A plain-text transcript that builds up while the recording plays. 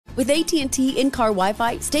With AT&T in-car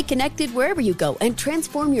Wi-Fi, stay connected wherever you go and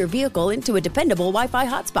transform your vehicle into a dependable Wi-Fi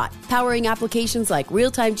hotspot. Powering applications like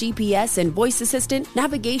real-time GPS and voice assistant,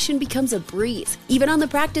 navigation becomes a breeze. Even on the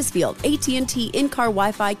practice field, AT&T in-car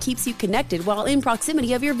Wi-Fi keeps you connected while in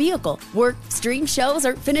proximity of your vehicle. Work, stream shows,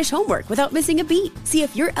 or finish homework without missing a beat. See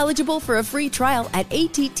if you're eligible for a free trial at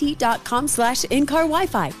att.com/in-car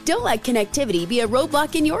Wi-Fi. Don't let connectivity be a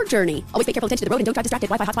roadblock in your journey. Always pay careful attention to the road and don't drive distracted.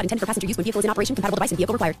 Wi-Fi hotspot intended for passenger use when vehicle is in operation. Compatible device and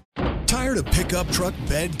vehicle required. Tired of pickup truck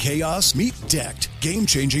bed chaos? Meet Decked.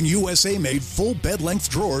 Game-changing USA-made full bed-length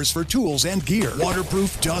drawers for tools and gear.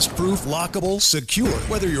 Waterproof, dust-proof, lockable, secure.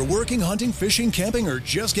 Whether you're working, hunting, fishing, camping, or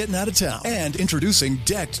just getting out of town. And introducing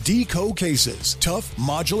Decked Deco cases. Tough,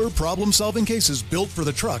 modular, problem-solving cases built for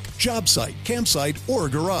the truck, job site, campsite, or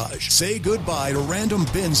garage. Say goodbye to random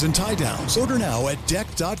bins and tie-downs. Order now at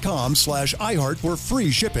decked.com/iHeart for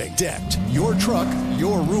free shipping. Decked. Your truck,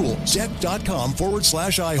 your rules.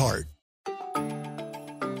 Decked.com/iHeart.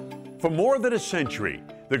 For more than a century,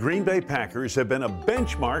 the Green Bay Packers have been a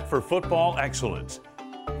benchmark for football excellence.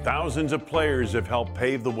 Thousands of players have helped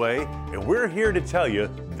pave the way, and we're here to tell you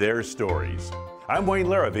their stories. I'm Wayne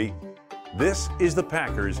Larrabee. This is the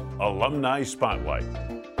Packers Alumni Spotlight.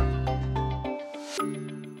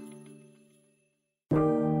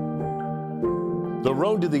 The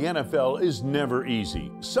road to the NFL is never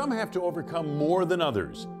easy. Some have to overcome more than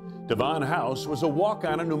others. Davon was a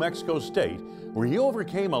walk-on in New Mexico State where he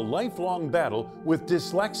overcame a lifelong battle with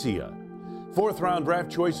dyslexia. Fourth-round draft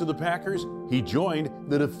choice of the Packers, he joined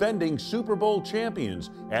the defending Super Bowl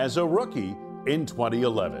champions as a rookie in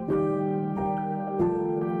 2011.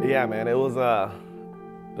 Yeah, man, it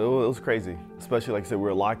was crazy. Especially, like I said, we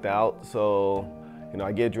were locked out. So,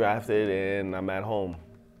 I get drafted and I'm at home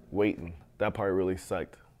waiting. That part really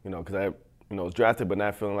sucked, because I was drafted, but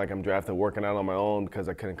not feeling like I'm drafted, working out on my own because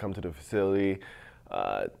I couldn't come to the facility.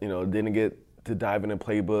 Didn't get to dive in the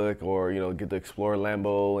playbook or, get to explore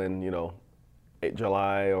Lambeau in,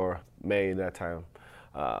 July or May that time.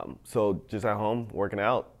 So just at home, working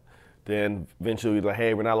out. Then eventually we're like,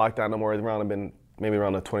 hey, we're not locked down no more. It's been maybe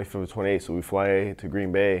around the 25th or 28th, so we fly to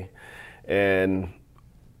Green Bay. And,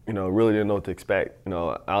 really didn't know what to expect.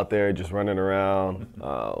 Out there just running around,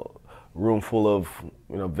 room full of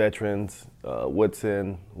veterans,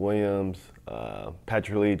 Woodson, Williams,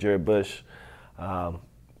 Patrick Lee, Jared Bush.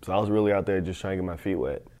 So I was really out there just trying to get my feet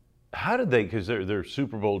wet. How did they, because they're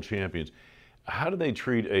Super Bowl champions, how did they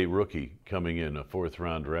treat a rookie coming in, a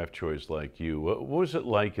fourth-round draft choice like you? What was it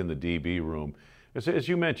like in the DB room? As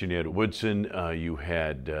you mentioned, you had Woodson, you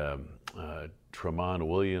had Tramon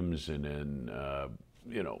Williams, and then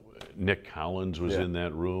Nick Collins was in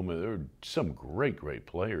that room. There were some great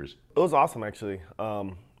players. It was awesome, actually.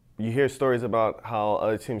 You hear stories about how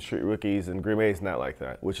other teams treat rookies, and Green Bay is not like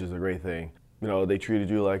that, which is a great thing. They treated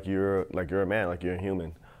you like you're a man, like you're a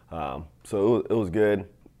human. So it was good.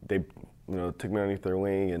 They, took me underneath their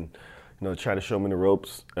wing and, tried to show me the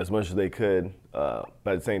ropes as much as they could. But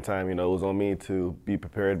at the same time, it was on me to be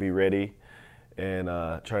prepared, be ready, and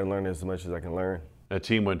try to learn as much as I can learn. That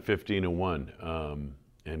team went 15-1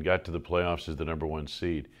 and got to the playoffs as the number one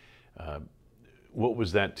seed. What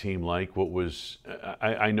was that team like?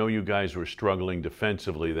 I know you guys were struggling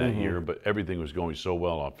defensively that year, but everything was going so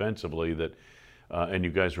well offensively that, and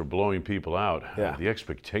you guys were blowing people out. Yeah. The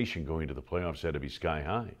expectation going to the playoffs had to be sky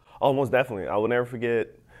high. Oh, most definitely. I will never forget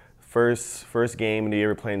first game of the year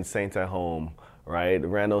we're playing the Saints at home, right?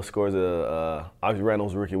 Randall scores obviously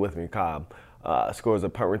Randall's rookie with me, Cobb. Scores a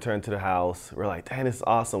punt return to the house. We're like, dang, this is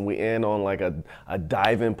awesome. We end on like a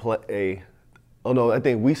dive-in play. Oh no, I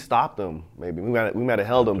think we stopped them. Maybe we might have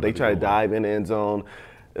held them. They tried to dive in the end zone.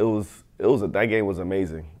 That game was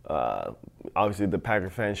amazing. Obviously the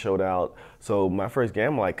Packer fans showed out. So my first game,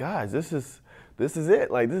 I'm like, guys, this is it.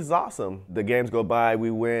 Like, this is awesome. The games go by, we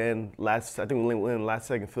win. I think we win last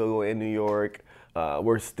second field goal in New York.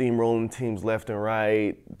 We're steamrolling teams left and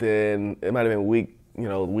right. Then it might have been week 10.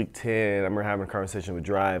 I remember having a conversation with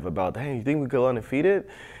Drive about, hey, you think we go undefeated?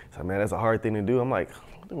 So man, that's a hard thing to do. I'm like,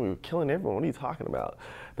 we were killing everyone. What are you talking about?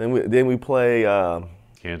 Then we play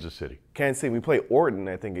Kansas City. We play Orton,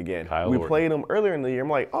 I think, again. We played them earlier in the year. I'm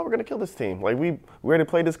like, oh, we're gonna kill this team. Like we already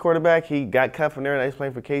played this quarterback. He got cut from there, and he's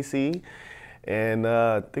playing for KC. And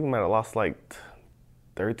I think we might have lost like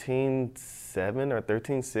 13-7 or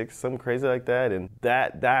 13-6, something crazy like that. And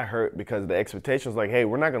that hurt because the expectation was like, hey,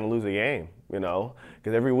 we're not gonna lose a game,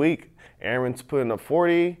 because every week Aaron's putting up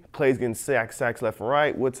 40, Clay's getting sacks left and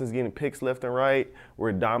right, Woodson's getting picks left and right.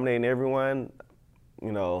 We're dominating everyone.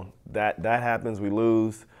 That happens, we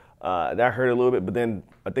lose. That hurt a little bit, but then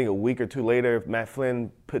I think a week or two later, Matt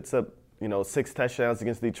Flynn puts up, 6 touchdowns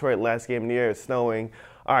against Detroit last game of the year. It's snowing.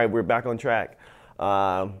 all right, we're back on track.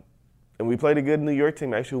 And we played a good New York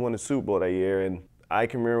team. Actually won the Super Bowl that year. And I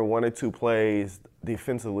can remember 1 or 2 plays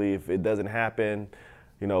defensively. If it doesn't happen,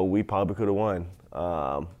 we probably could have won.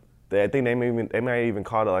 I think they might even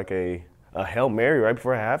call it like a Hail Mary right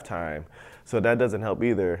before halftime. So that doesn't help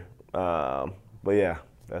either. But yeah,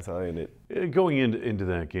 that's how I ended. Going into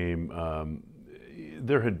that game,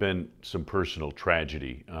 there had been some personal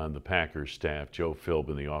tragedy on the Packers staff. Joe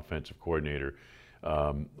Philbin, the offensive coordinator,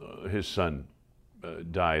 his son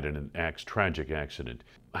died in an tragic accident.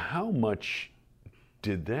 How much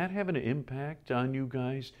did that have an impact on you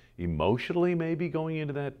guys emotionally, maybe going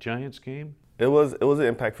into that Giants game? It was an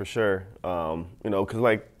impact for sure. Because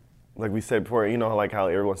like we said before, like how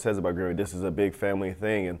everyone says about Green Bay, this is a big family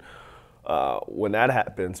thing. And when that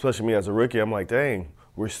happened, especially me as a rookie, I'm like, dang,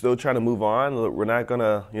 we're still trying to move on. We're not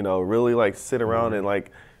gonna, really like sit around and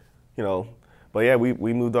like, But yeah,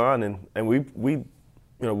 we moved on and we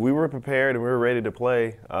were prepared and we were ready to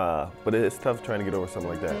play. But it's tough trying to get over something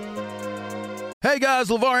like that. Hey guys,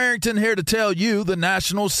 LeVar Arrington here to tell you the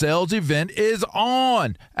national sales event is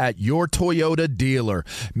on at your Toyota dealer,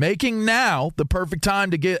 making now the perfect time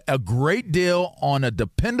to get a great deal on a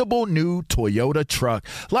dependable new Toyota truck,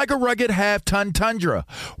 like a rugged half-ton Tundra.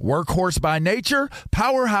 Workhorse by nature,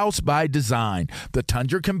 powerhouse by design. The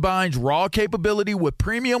Tundra combines raw capability with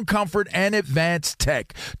premium comfort and advanced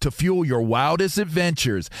tech to fuel your wildest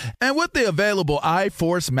adventures. And with the available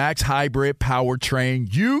iForce Max Hybrid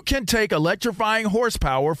powertrain, you can take electrifying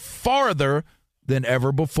horsepower farther than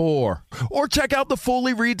ever before. Or check out the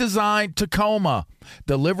fully redesigned Tacoma,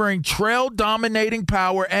 delivering trail-dominating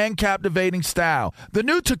power and captivating style. The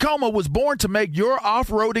new Tacoma was born to make your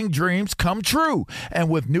off-roading dreams come true. And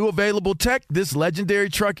with new available tech, this legendary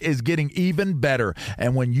truck is getting even better.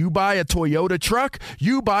 And when you buy a Toyota truck,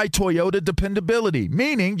 you buy Toyota dependability,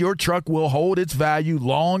 meaning your truck will hold its value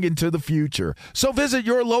long into the future. So visit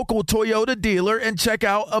your local Toyota dealer and check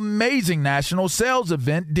out amazing national sales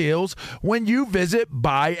event deals when you visit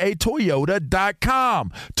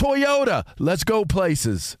buyatoyota.com. Toyota, let's go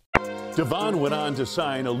places. Davon went on to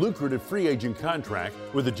sign a lucrative free agent contract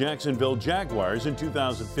with the Jacksonville Jaguars in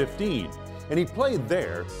 2015, and he played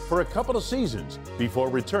there for a couple of seasons before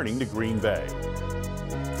returning to Green Bay.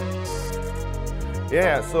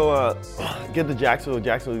 Yeah, so get to Jacksonville.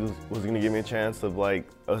 Jacksonville was going to give me a chance of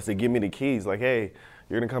to give me the keys. Like, hey,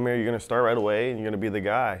 you're going to come here, you're going to start right away, and you're going to be the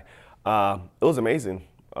guy. It was amazing.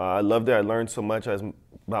 I loved it. I learned so much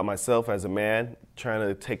about myself as a man, trying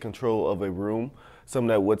to take control of a room, something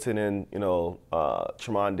that Woodson and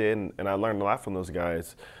Tremont did, and I learned a lot from those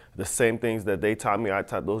guys. The same things that they taught me, I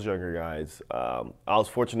taught those younger guys. I was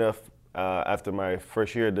fortunate enough after my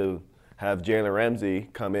first year to have Jalen Ramsey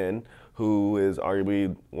come in, who is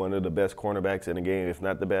arguably one of the best cornerbacks in the game, if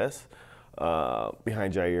not the best,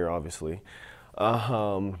 behind Jair, obviously.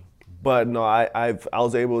 But no, I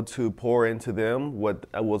was able to pour into them what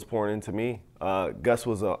was pouring into me. Gus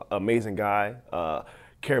was an amazing guy,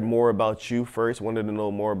 cared more about you first, wanted to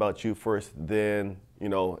know more about you first than,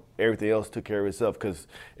 everything else took care of itself. Because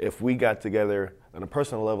if we got together on a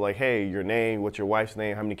personal level, like, hey, your name, what's your wife's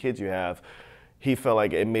name, how many kids you have, he felt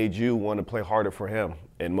like it made you want to play harder for him.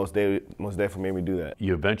 And most definitely made me do that.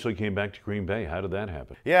 You eventually came back to Green Bay. How did that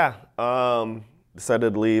happen? Yeah,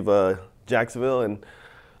 decided to leave Jacksonville and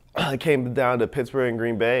I came down to Pittsburgh and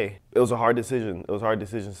Green Bay. It was a hard decision. It was a hard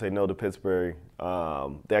decision to say no to Pittsburgh.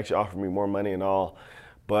 They actually offered me more money and all,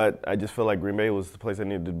 but I just felt like Green Bay was the place I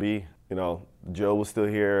needed to be. Joe was still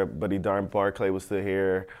here, Buddy Darn Barclay was still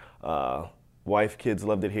here. Wife, kids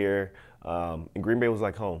loved it here. And Green Bay was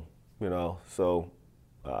like home, so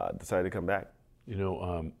decided to come back.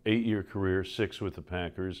 8-year career, 6 with the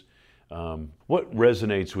Packers. What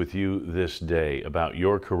resonates with you this day about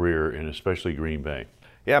your career and especially Green Bay?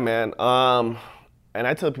 Yeah, man. And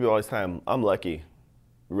I tell people all this time, I'm lucky.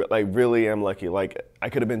 Really am lucky. Like, I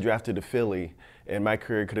could have been drafted to Philly, and my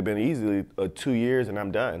career could have been easily 2 years, and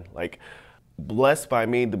I'm done. Like, blessed by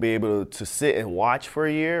me to be able to sit and watch for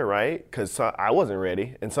a year, right? Because I wasn't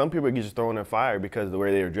ready. And some people get just thrown in fire because of the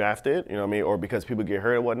way they were drafted, or because people get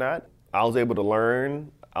hurt or whatnot. I was able to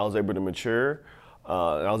learn. I was able to mature.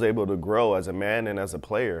 And I was able to grow as a man and as a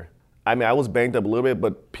player. I mean, I was banged up a little bit,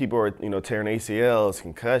 but people are, tearing ACLs,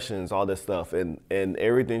 concussions, all this stuff, and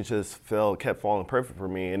everything just kept falling perfect for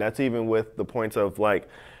me. And that's even with the points of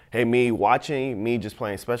hey, me watching, me just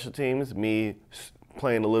playing special teams, me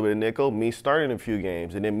playing a little bit of nickel, me starting a few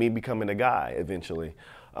games, and then me becoming a guy eventually.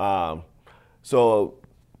 So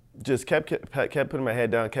just kept putting my head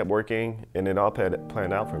down, kept working, and it all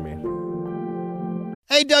planned out for me.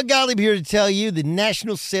 Hey, Doug Gottlieb here to tell you the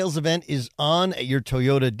national sales event is on at your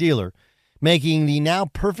Toyota dealer, making the now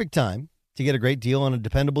perfect time to get a great deal on a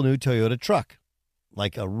dependable new Toyota truck,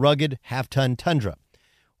 like a rugged half-ton Tundra.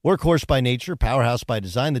 Workhorse by nature, powerhouse by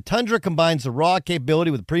design, the Tundra combines the raw capability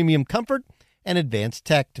with premium comfort and advanced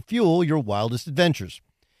tech to fuel your wildest adventures.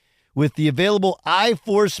 With the available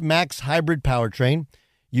iForce Max hybrid powertrain,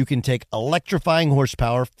 you can take electrifying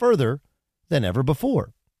horsepower further than ever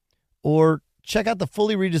before. Or check out the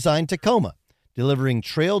fully redesigned Tacoma. Delivering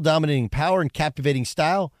trail-dominating power and captivating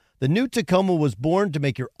style, the new Tacoma was born to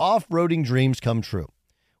make your off-roading dreams come true.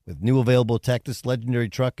 With new available tech, this legendary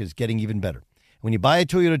truck is getting even better. When you buy a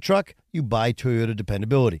Toyota truck, you buy Toyota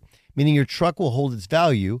dependability, meaning your truck will hold its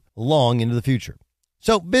value long into the future.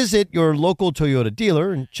 So visit your local Toyota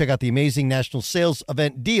dealer and check out the amazing national sales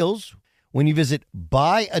event deals when you visit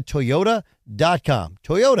buyatoyota.com.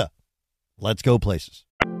 Toyota, let's go places.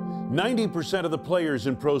 90% of the players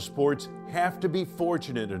in pro sports have to be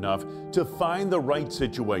fortunate enough to find the right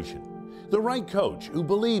situation, the right coach who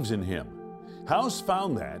believes in him. House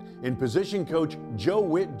found that in position coach Joe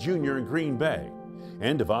Witt Jr. in Green Bay.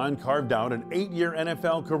 And Davon carved out an 8-year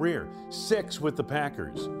NFL career, 6 with the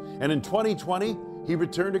Packers. And in 2020, he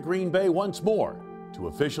returned to Green Bay once more to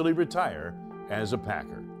officially retire as a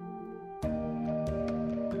Packer.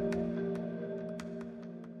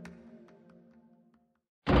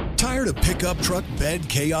 Tired of pickup truck bed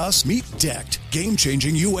chaos? Meet Decked.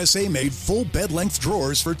 Game-changing USA-made full bed-length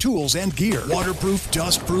drawers for tools and gear. Waterproof,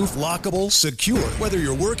 dust-proof, lockable, secure. Whether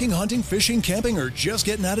you're working, hunting, fishing, camping, or just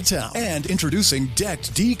getting out of town. And introducing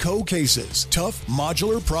Decked Deco cases. Tough,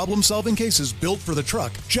 modular, problem-solving cases built for the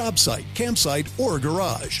truck, job site, campsite, or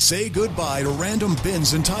garage. Say goodbye to random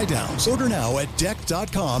bins and tie-downs. Order now at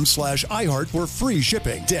decked.com/iHeart for free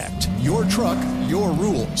shipping. Decked. Your truck, your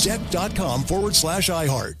rules.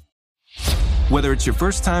 Decked.com/iHeart. Whether it's your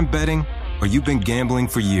first time betting or you've been gambling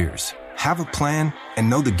for years, have a plan and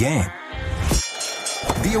know the game.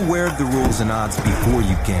 Be aware of the rules and odds before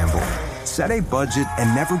you gamble. Set a budget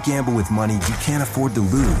and never gamble with money you can't afford to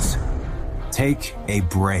lose. Take a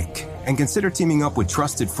break and consider teaming up with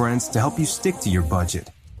trusted friends to help you stick to your budget.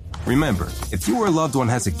 Remember, if you or a loved one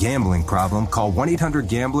has a gambling problem, call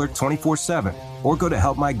 1-800-GAMBLER 24/7 or go to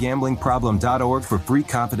helpmygamblingproblem.org for free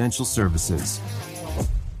confidential services.